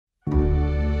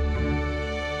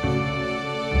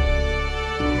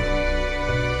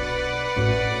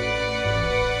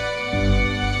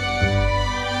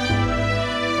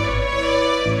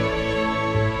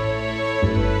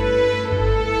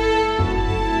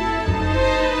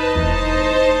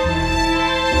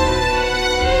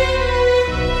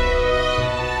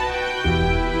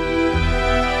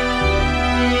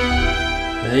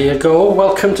you go,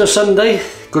 welcome to Sunday.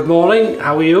 Good morning,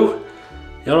 how are you?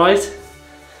 You alright?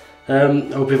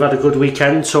 Hope you've had a good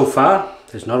weekend so far.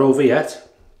 It's not over yet.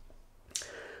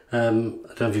 I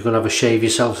don't know if you're going to have a shave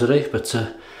yourself today, but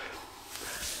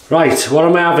right, what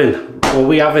am I having?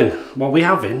 What we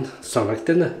having? Sound like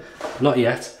dinner? Not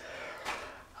yet.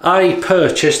 I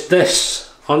purchased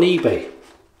this on eBay.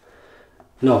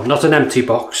 No, not an empty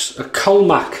box, a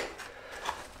Culmak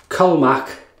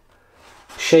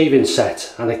shaving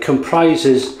set, and it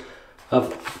comprises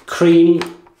of cream,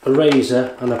 a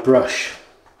razor and a brush.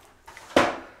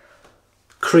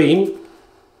 Cream,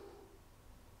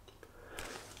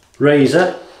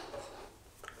 razor,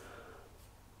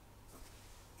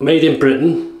 made in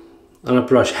Britain, and a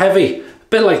brush. Heavy, a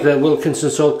bit like the Wilkinson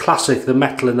Sword Classic, the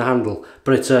metal in the handle,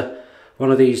 but it's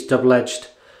one of these double-edged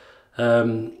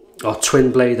or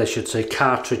twin blade I should say,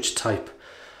 cartridge type.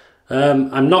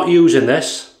 I'm not using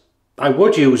this. I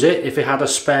would use it if it had a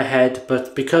spare head,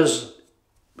 but because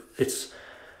it's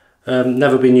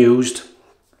never been used,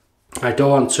 I don't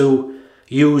want to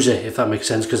use it, if that makes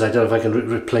sense, because I don't know if I can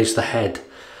replace the head.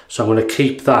 So I'm going to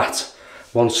keep that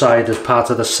one side as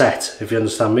part of the set, if you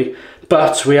understand me.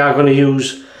 But we are going to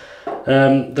use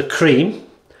the cream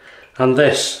and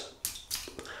this,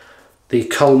 the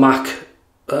Culmak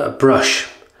brush,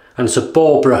 and it's a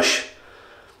Boar brush.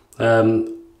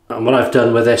 And what I've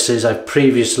done with this is I've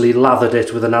previously lathered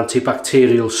it with an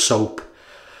antibacterial soap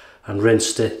and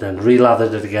rinsed it, then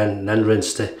re-lathered it again and then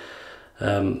rinsed it,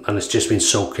 and it's just been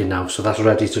soaking now, so that's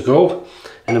ready to go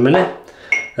in a minute.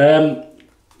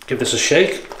 Give this a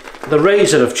shake. The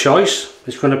razor of choice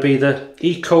is going to be the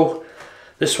Eco,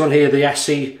 this one here, the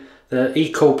SE, the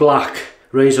Eco Black,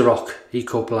 RazoRock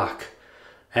Eco Black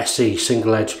SE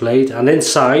single edge blade, and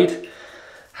inside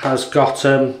has got,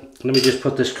 let me just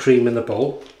put this cream in the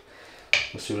bowl.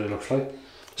 Let's see what it looks like.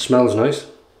 Smells nice.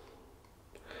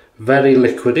 Very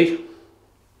liquidy.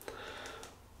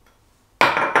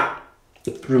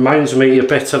 It reminds me a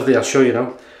bit of the, I'll show you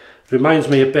now. Reminds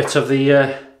me a bit of the,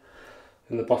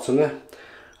 in the bottom there,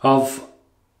 of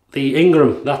the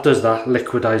Ingram. That does that,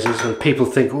 liquidizes, and people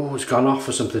think, oh, it's gone off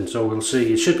or something, so we'll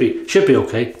see. It should be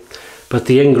okay. But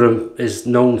the Ingram is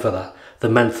known for that, the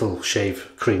menthol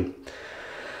shave cream.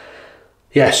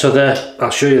 Yeah, so I'll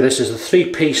show you this, is a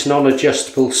 3-piece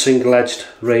non-adjustable single-edged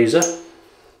razor.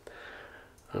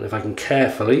 And if I can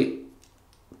carefully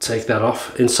take that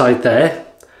off, inside there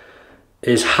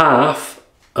is half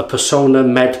a Personna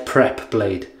Med Prep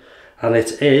blade. And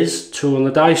it is 2 on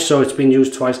the dice, so it's been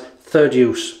used twice. Third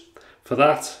use for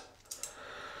that.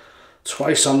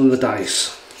 Twice on the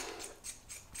dice.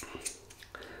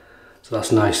 So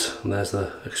that's nice, and there's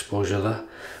the exposure there.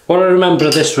 What I remember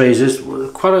of this razor is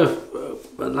quite a,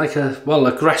 well,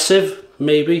 aggressive,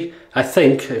 maybe, I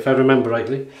think, if I remember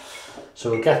rightly. So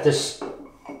we'll get this,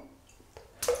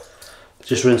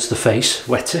 just rinse the face,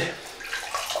 wet it.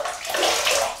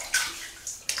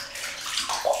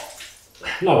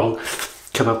 Not long,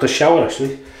 come out the shower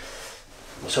actually,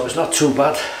 so it's not too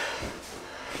bad.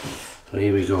 So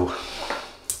here we go.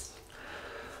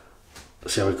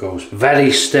 Let's see how it goes.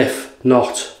 Very stiff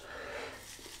knot.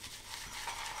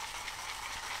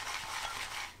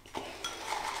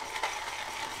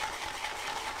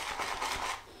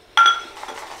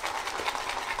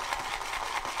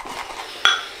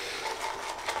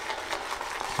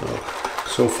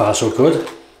 So far so good.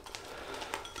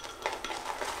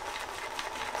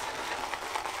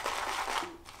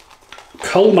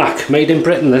 Culmak, made in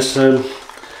Britain this. I'm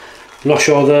not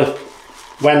sure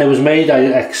when it was made.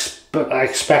 I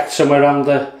expect somewhere around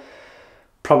the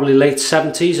probably late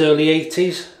 70s, early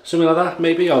 80s, something like that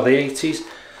maybe, or the 80s.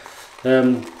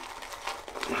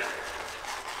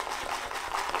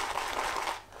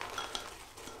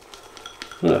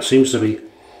 Well, it seems to be.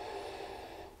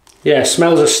 Yeah,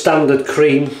 smells a standard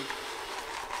cream.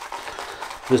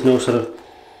 There's no sort of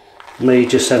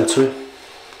major scent to it.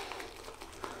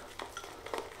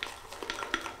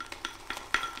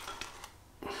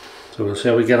 So we'll see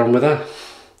how we get on with that.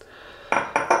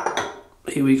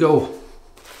 Here we go.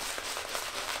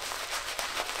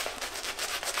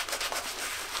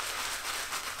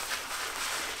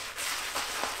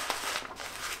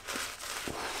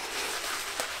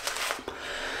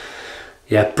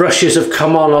 Yeah, brushes have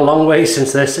come on a long way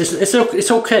since this. It's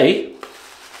okay.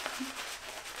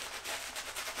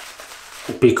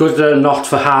 It'd be good not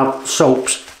for hard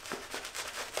soaps.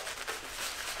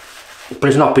 But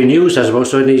it's not been used, I suppose,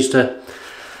 so it needs to,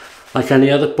 like any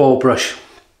other Boar brush,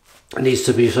 it needs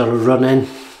to be sort of run in.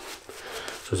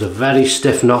 So it's a very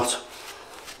stiff knot.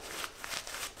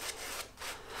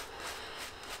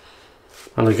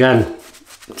 And again,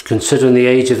 considering the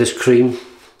age of this cream,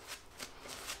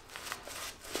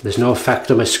 There's no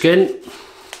effect on my skin.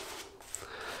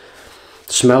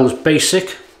 Smells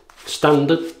basic,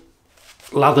 standard.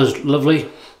 Lather's lovely.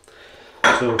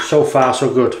 So far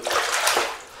so good.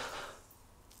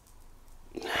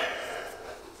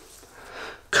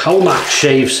 Culmak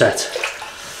shave set.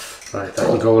 Right,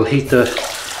 that'll go. We'll heat the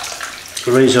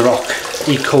RazoRock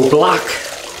Eco Black.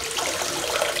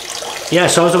 Yeah,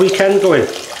 so how's the weekend going?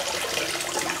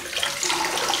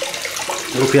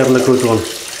 Hope you're having a good one.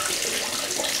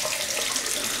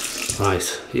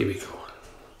 Right, here we go.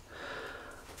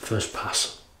 First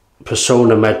pass.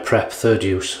 Personna Med Prep, third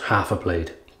use, half a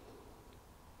blade.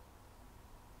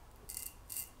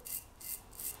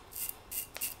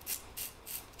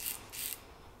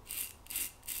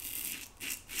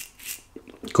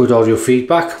 Good audio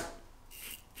feedback.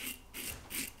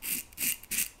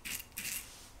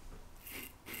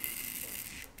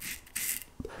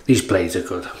 These blades are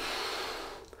good.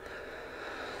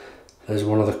 There's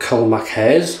one of the Culmak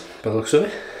hairs, by the looks of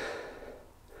it.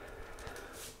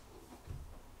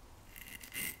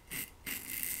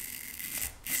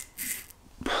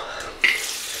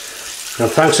 And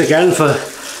thanks again for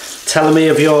telling me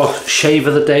of your shave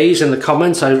of the days in the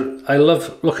comments. I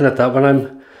love looking at that when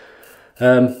I'm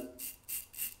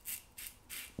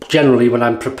generally when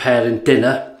I'm preparing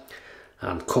dinner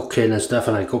and cooking and stuff,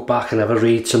 and I go back and have a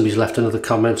read, somebody's left another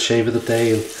comment, shave of the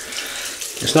day, and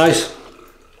it's nice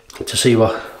to see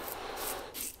what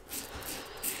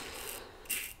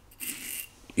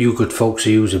you good folks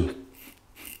are using.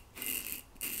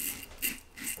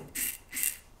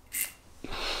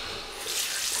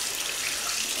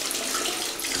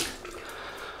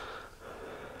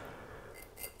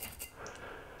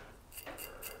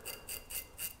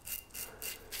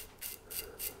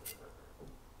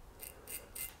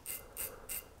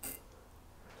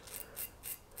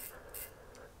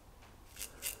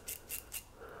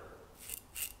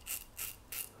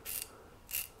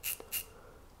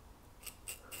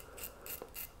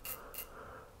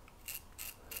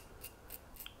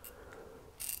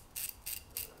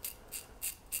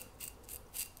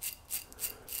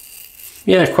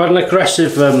 Yeah, quite an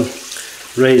aggressive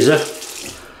razor,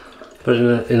 but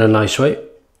in a nice way.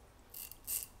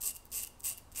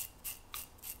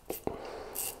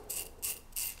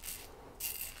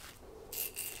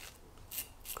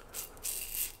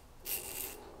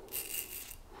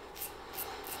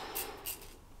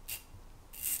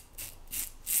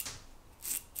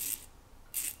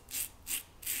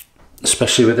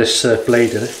 Especially with this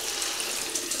blade in it.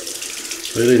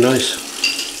 Really nice.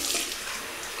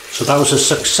 So that was a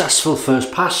successful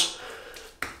first pass.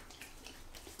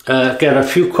 Get a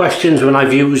few questions when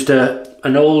I've used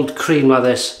an old cream like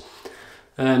this.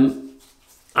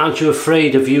 Aren't you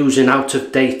afraid of using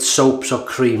out-of-date soaps or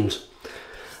creams?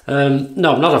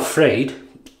 No, I'm not afraid,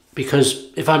 because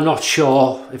if I'm not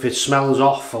sure if it smells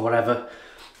off or whatever,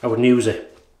 I wouldn't use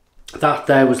it. That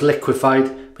there was liquefied.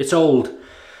 It's old.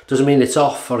 Doesn't mean it's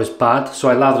off or it's bad. So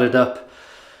I lather it up.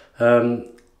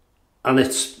 And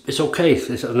it's okay.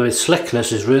 Its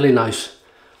slickness is really nice,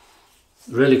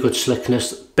 really good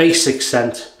slickness, basic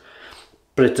scent,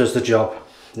 but it does the job,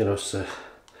 you know. And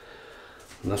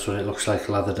that's what it looks like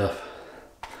lathered up.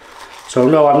 So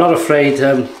no, I'm not afraid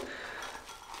of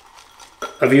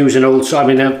using Old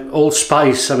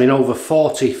Spice. I mean, over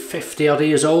 40, 50 odd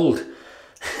years old,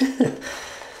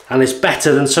 and it's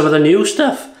better than some of the new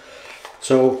stuff.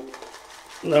 So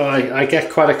no, I get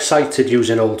quite excited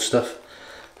using old stuff.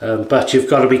 But you've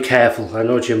got to be careful. I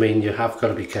know what you mean, you have got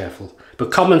to be careful. But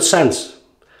common sense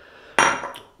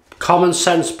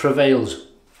prevails.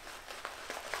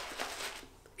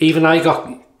 Even I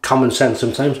got common sense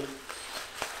sometimes.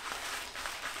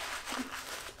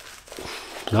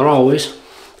 Not always.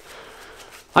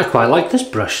 I quite like this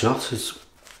brush knot.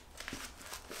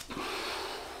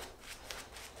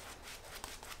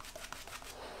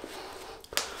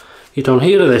 You don't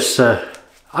hear of this.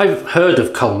 I've heard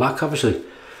of Culmak, obviously.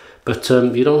 But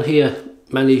you don't hear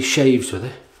many shaves with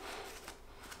it.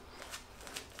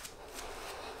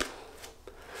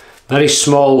 Very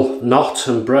small knot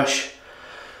and brush.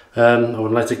 I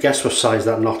would like to guess what size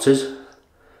that knot is.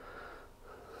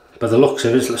 By the looks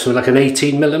of it, it's something like an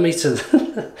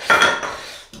 18mm.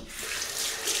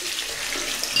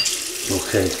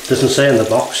 Okay, doesn't say in the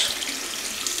box.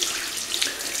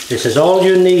 It says all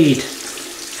you need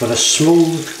for a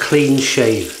smooth, clean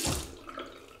shave.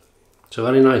 So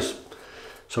very nice.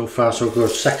 So far so good.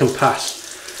 Second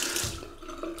pass.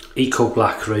 Eco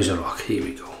Black RazoRock. Here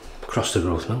we go. Across the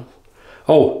growth now.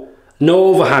 Oh, no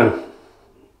overhang.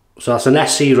 So that's an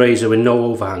SE razor with no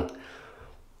overhang.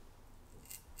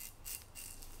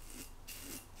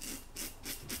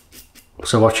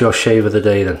 So what's your shave of the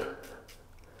day then?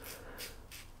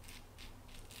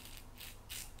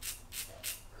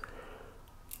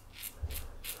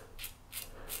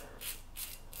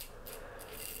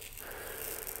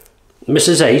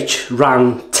 Mrs H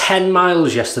ran 10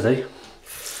 miles yesterday.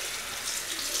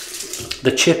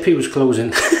 The chip he was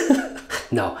closing.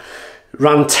 No,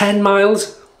 ran 10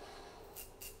 miles.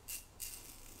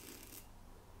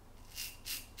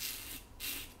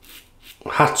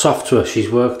 Hats off to her. She's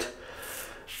worked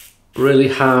really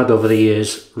hard over the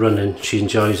years running. She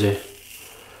enjoys it.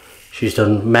 She's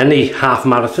done many half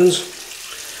marathons.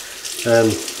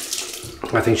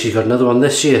 I think she's got another one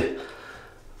this year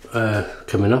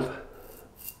coming up.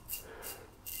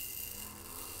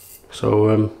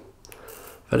 So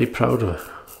very proud of her.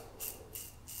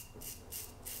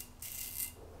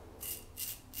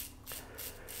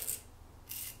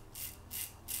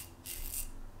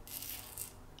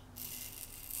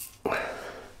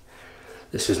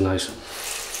 This is nice.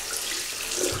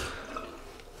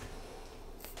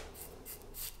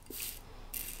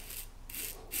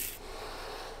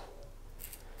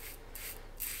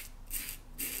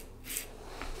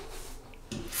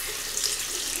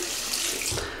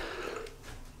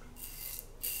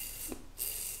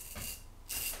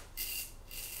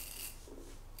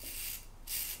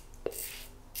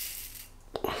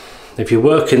 If you're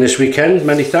working this weekend,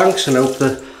 many thanks, and I hope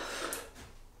the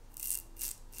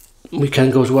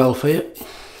weekend goes well for you.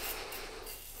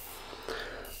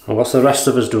 And what's the rest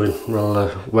of us doing?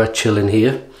 Well, we're chilling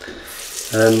here.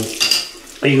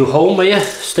 Are you home? Are you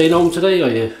staying home today? Or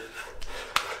you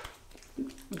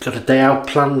got a day out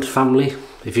planned? Family?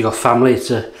 If you got family,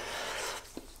 it's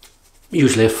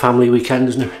usually a family weekend,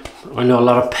 isn't it? I know a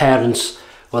lot of parents,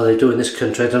 well, they do in this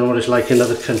country. I don't know what it's like in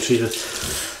other countries, but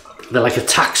they're like a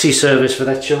taxi service for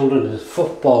their children. There's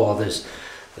football, or there's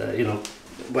you know,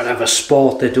 whatever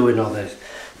sport they're doing, or they're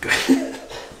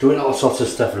doing all sorts of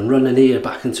stuff and running here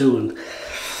back and to, and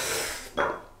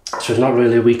so it's not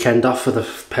really a weekend off for the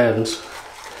parents.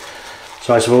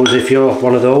 So I suppose if you're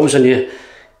one of those and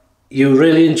you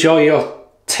really enjoy your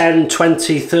 10,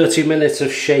 20, 30 minutes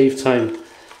of shave time,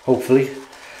 hopefully,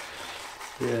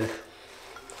 yeah,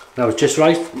 that was just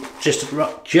right, just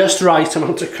right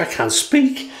amount of, I can't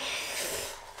speak,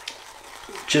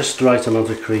 just right amount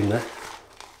of cream there.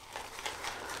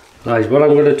 Right, what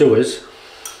I'm going to do is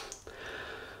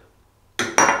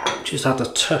just add a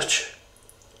touch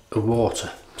of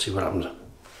water, see what happens.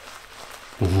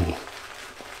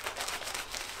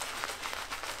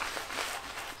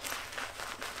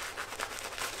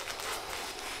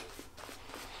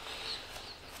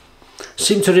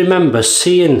 Seem to remember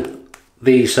seeing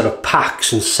these sort of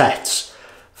packs and sets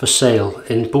for sale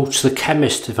in Boots the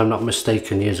Chemist, if I'm not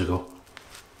mistaken, years ago,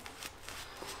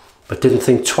 but didn't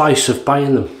think twice of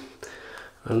buying them.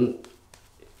 And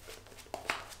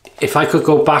if I could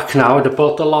go back now, I'd have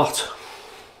bought a lot.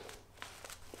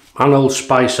 And Old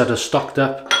Spice I'd have stocked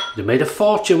up. You'd have made a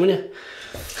fortune, wouldn't you?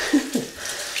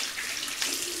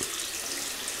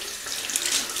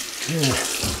 Yeah.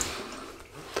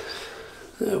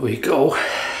 There we go.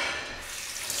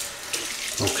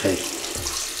 Okay.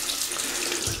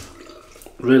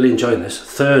 Really enjoying this.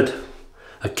 Third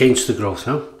against the growth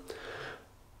now.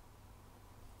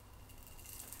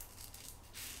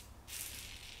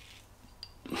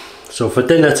 So for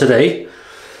dinner today,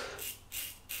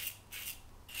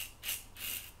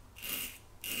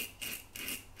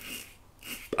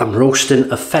 I'm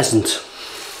roasting a pheasant,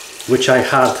 which I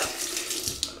had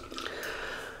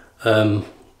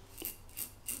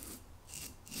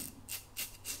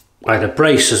a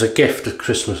brace as a gift at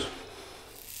Christmas.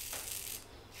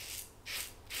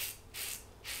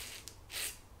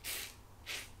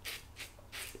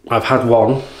 I've had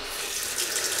one,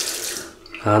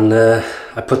 and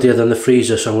I put the other in the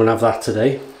freezer, so I'm going to have that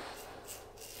today.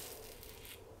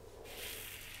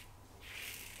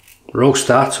 Roast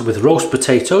that with roast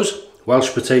potatoes,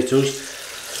 Welsh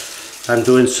potatoes. I'm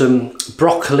doing some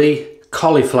broccoli,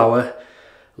 cauliflower,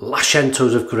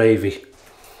 lashentos of gravy.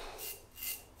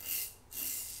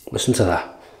 Listen to that.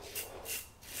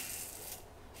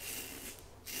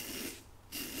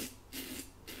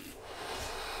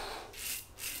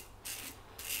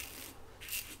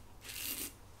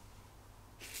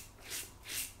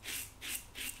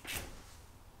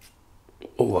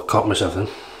 Oh, I caught myself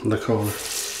in the corner,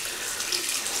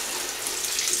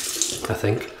 I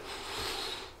think.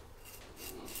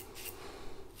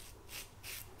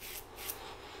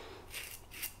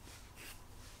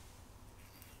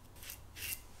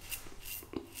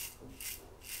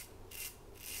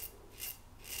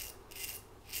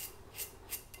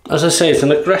 As I say, it's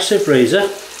an aggressive razor,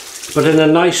 but in a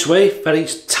nice way, very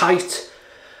tight,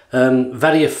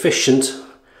 Very efficient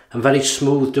and very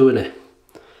smooth doing it.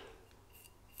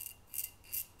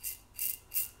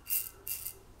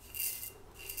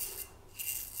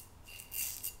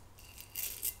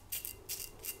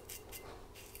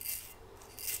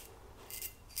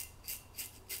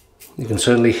 You can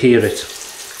certainly hear it.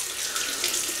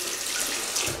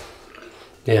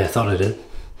 Yeah, I thought I did.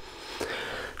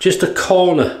 Just a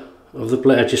corner of the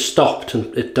blade, I just stopped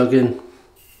and it dug in.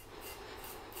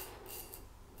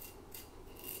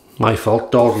 My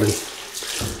fault, dawdling.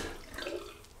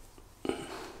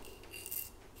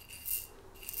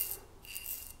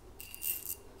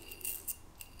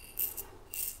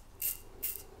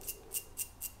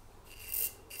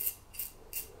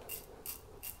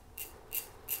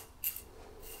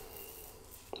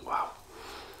 Wow.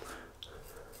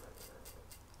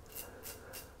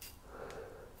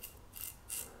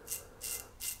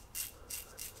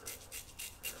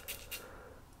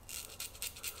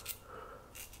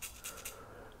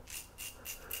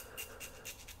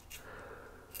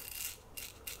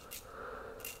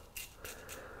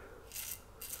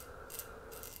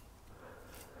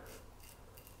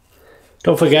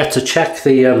 Don't forget to check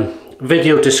the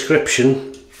video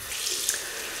description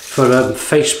for a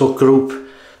Facebook group,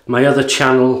 my other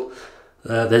channel,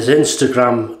 there's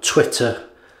Instagram, Twitter,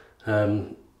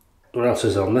 what else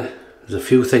is on there? There's a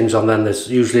few things on there, and there's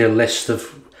usually a list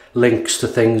of links to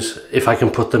things, if I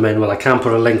can put them in. Well, I can't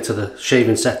put a link to the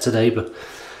shaving set today, but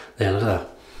yeah, look at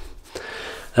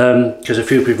that. Because a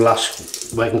few people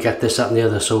ask where I can get this, that and the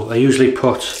other, so I usually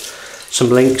put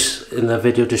some links in the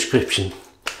video description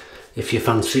if you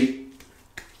fancy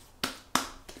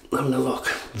having a look.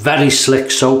 Very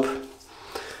slick soap.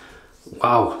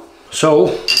 Wow. So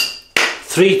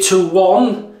 3, 2,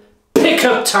 1,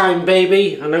 pickup time,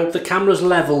 baby. And I hope the camera's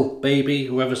level, baby.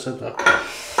 Whoever said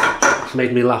that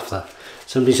made me laugh. That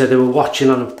somebody said they were watching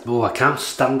on a, oh, I can't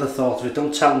stand the thought of it,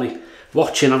 don't tell me,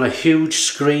 watching on a huge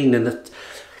screen in the,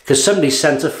 because somebody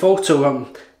sent a photo.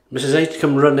 Mrs. H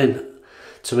come running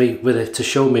to me with it to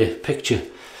show me a picture.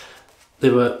 They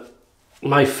were,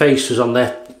 my face was on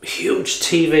their huge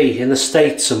TV in the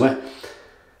States somewhere.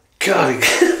 God,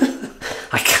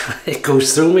 I can't, it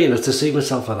goes through me, you know, to see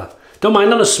myself like that. Don't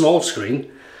mind on a small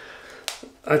screen.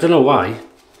 I don't know why,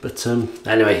 but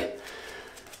anyway,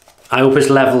 I hope it's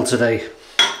level today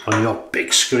on your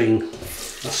big screen.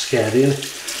 That's scary, isn't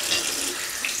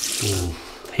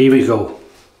it? Here we go.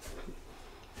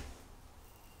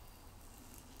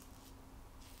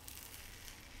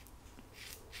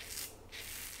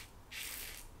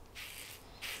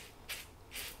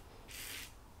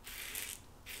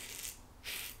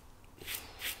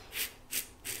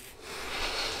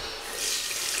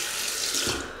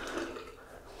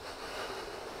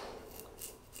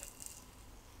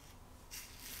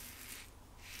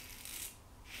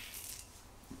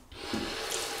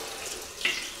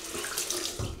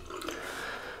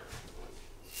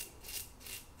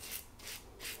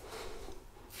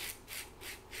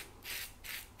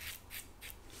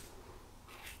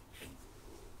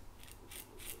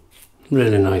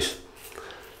 Really nice.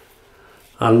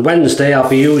 On Wednesday I'll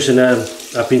be using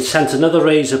I've been sent another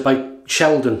razor by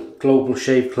Sheldon Global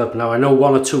Shave Club. Now I know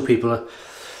 1 or 2 people are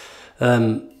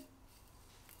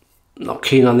not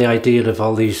keen on the idea of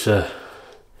all these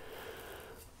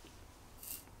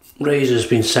razors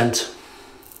being sent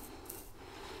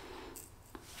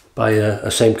by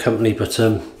a same company, but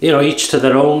you know, each to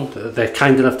their own. They're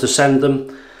kind enough to send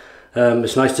them.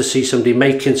 It's nice to see somebody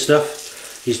making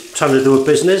stuff. He's trying to do a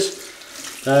business.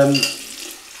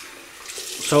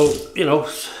 So, you know,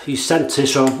 he sent it,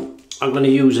 so I'm going to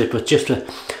use it, but just to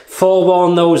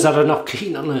forewarn those that are not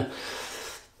keen on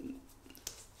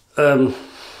well,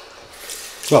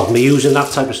 me using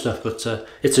that type of stuff, but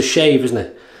it's a shave, isn't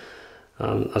it?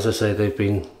 And as I say, they've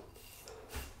been,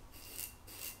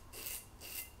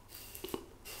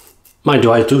 mind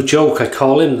you, I do joke, I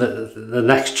call him the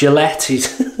next Gillette.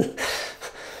 He's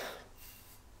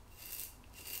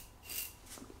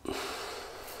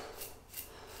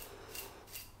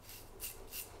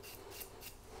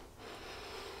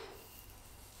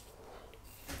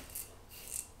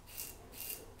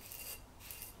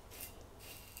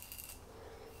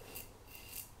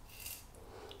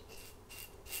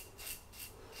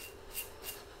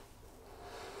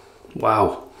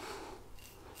wow.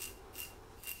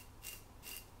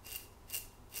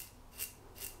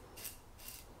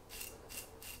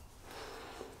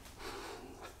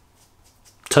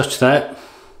 Touch that.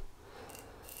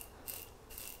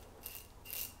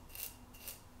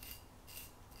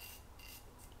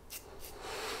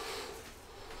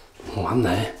 Oh, I'm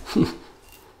there.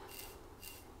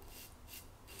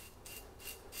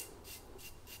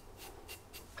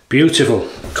 Beautiful.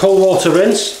 Cold water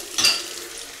rinse.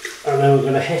 And then we're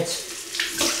going to hit.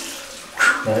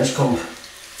 There's cold.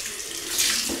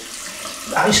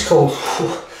 Ice cold.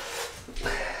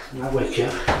 That wake you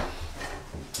up.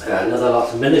 Another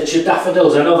lot of miniature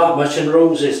daffodils. I know that much, and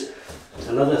roses.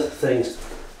 And other things.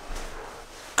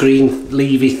 Green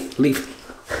leaf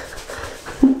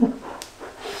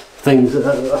things.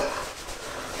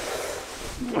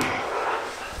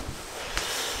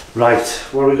 Right,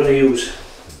 what are we going to use?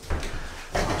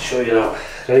 I'll show you now.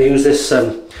 I'm going to use this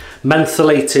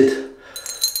mentholated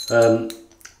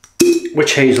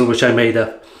witch hazel, which I made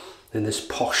up in this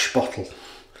posh bottle.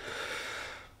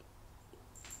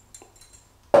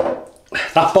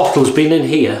 That bottle's been in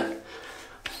here.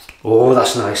 Oh,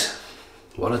 that's nice.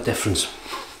 What a difference.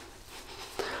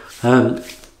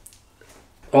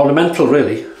 Ornamental,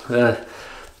 really.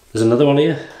 There's another one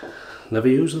here. Never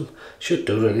use them. Should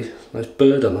do, really. Nice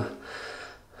bird on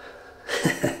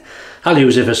that. I'll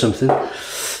use it for something.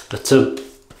 But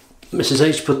Mrs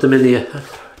H put them in here,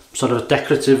 sort of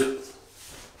decorative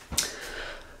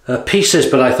pieces,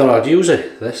 but I thought I'd use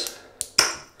it. This.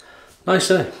 Nice,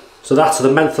 eh? So that's the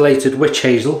mentholated witch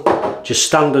hazel, just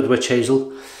standard witch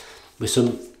hazel, with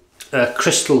some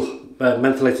crystal,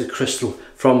 mentholated crystal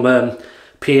from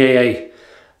PAA.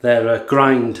 Their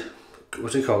grind,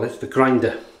 what do you call it? The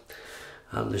grinder.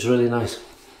 And it's really nice.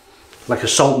 Like a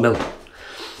salt mill.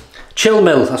 Chill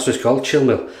mill, that's what it's called, chill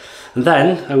mill. And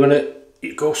then I'm going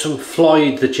to go some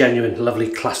Floid, the genuine, lovely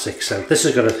classic scent. This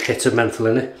has got a hit of menthol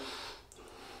in it.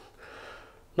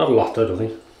 Not a lot though, I don't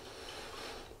think.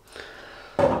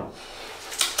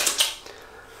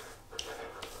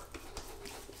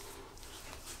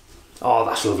 Oh,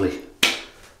 that's lovely.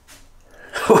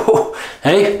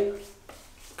 Hey?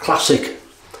 Classic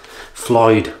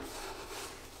Floid.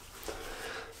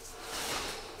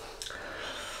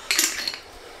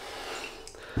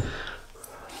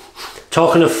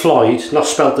 Talking of Floid, not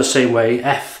spelled the same way,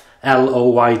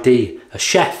 F-L-O-Y-D, a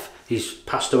chef. He's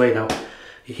passed away now.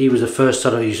 He was the first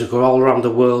sort of, he used to go all around the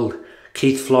world.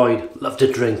 Keith Floyd, loved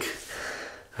to drink,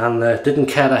 and didn't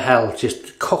care a hell,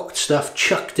 just cooked stuff,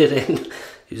 chucked it in.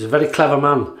 He's a very clever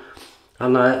man,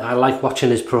 and I like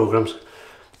watching his programs.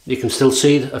 You can still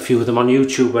see a few of them on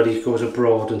YouTube where he goes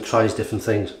abroad and tries different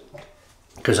things,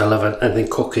 because I love anything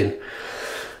cooking.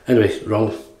 Anyway,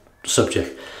 wrong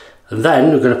subject. And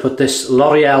then we're going to put this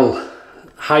L'Oreal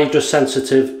Hydra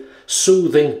Sensitive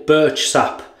Soothing Birch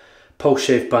Sap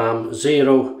Post-Shave Balm,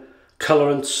 0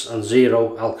 colorants and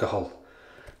 0 alcohol.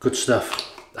 Good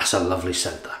stuff. That's a lovely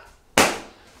scent, that.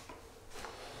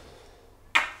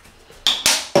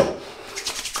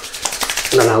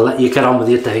 And then I'll let you get on with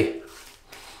your day.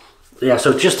 Yeah,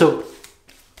 so just to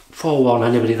forewarn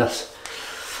anybody that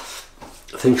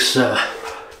thinks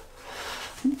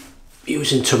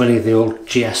using too many of the old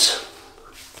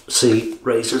GSC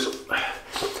razors,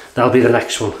 that'll be the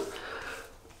next one.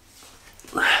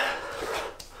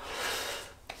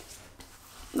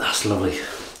 That's lovely.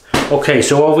 Okay,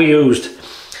 so what we used?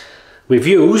 We've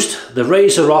used the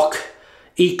RazoRock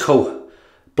Eco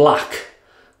Black,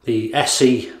 the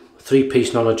SE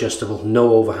 3-piece non-adjustable,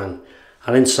 no overhang.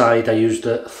 And inside I used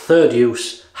a third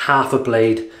use, half a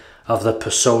blade of the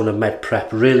Personna Med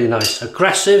Prep. Really nice.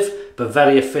 Aggressive, but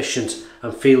very efficient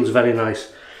and feels very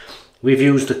nice. We've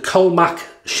used the Culmak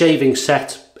shaving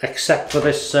set, except for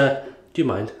this, do you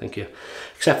mind? Thank you.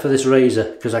 Except for this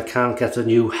razor, because I can't get a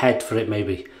new head for it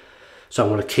maybe. So I'm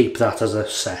going to keep that as a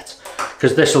set,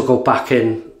 because this will go back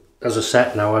in as a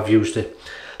set now I've used it.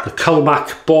 The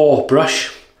Culmak Boar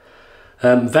brush,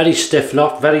 very stiff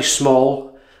knot, very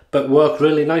small, but work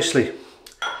really nicely.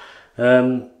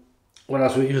 What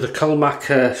else we use? The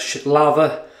Culmak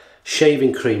Lather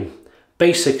shaving cream.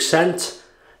 Basic scent.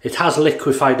 It has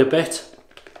liquefied a bit,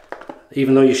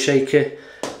 even though you shake it.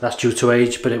 That's due to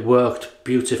age, but it worked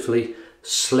beautifully.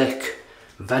 Slick,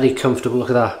 very comfortable. Look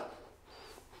at that.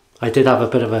 I did have a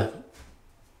bit of a,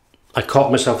 I caught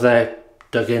myself there,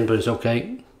 dug in, but it's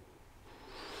okay.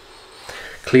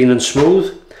 Clean and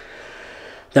smooth.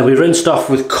 Then we rinsed off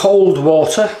with cold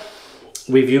water.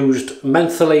 We've used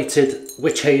mentholated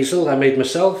witch hazel I made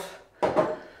myself.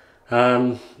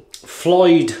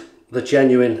 Floid, the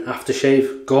genuine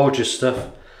aftershave, gorgeous stuff.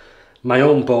 My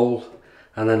own bowl,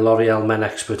 and then L'Oreal Men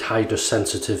Expert Hydra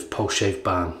Sensitive Post-Shave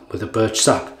Balm with a birch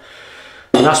sap.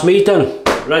 And that's me done.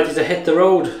 Ready to hit the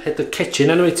road, hit the kitchen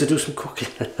anyway to do some cooking.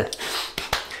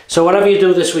 So whatever you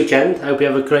do this weekend, I hope you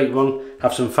have a great one.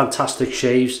 Have some fantastic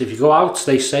shaves. If you go out,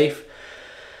 stay safe.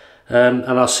 And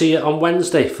I'll see you on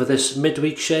Wednesday for this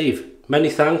midweek shave. Many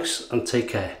thanks and take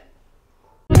care.